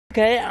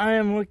Okay, I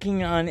am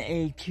working on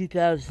a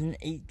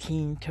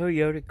 2018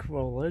 Toyota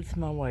Corolla. It's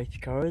my wife's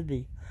car,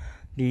 the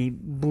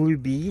Blue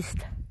Beast.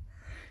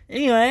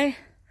 Anyway,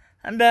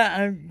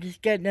 I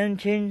just got done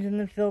changing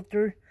the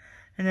filter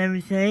and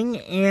everything,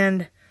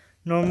 and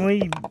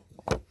normally,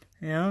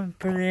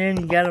 put it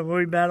in, you gotta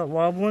worry about it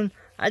wobbling.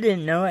 I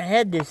didn't know it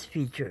had this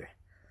feature.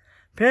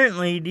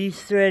 Apparently,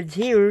 these threads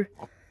here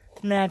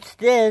match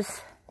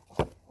this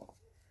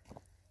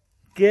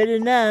good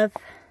enough.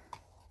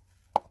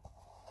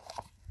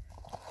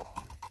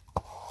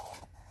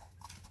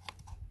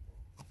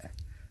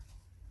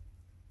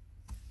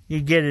 You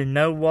get a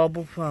no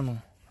wobble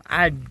funnel.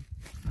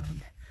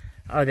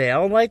 Are they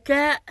all like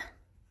that?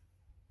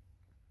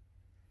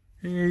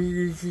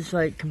 This is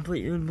like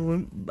completely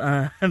blew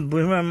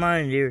my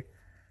mind here.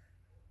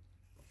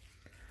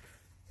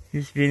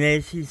 Used to be an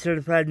AC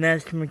certified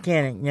master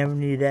mechanic. Never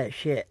knew that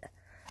shit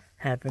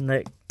happened.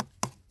 Like,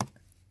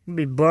 you'd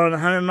be blowing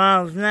 100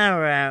 miles an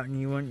hour out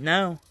and you wouldn't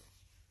know.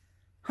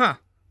 Huh.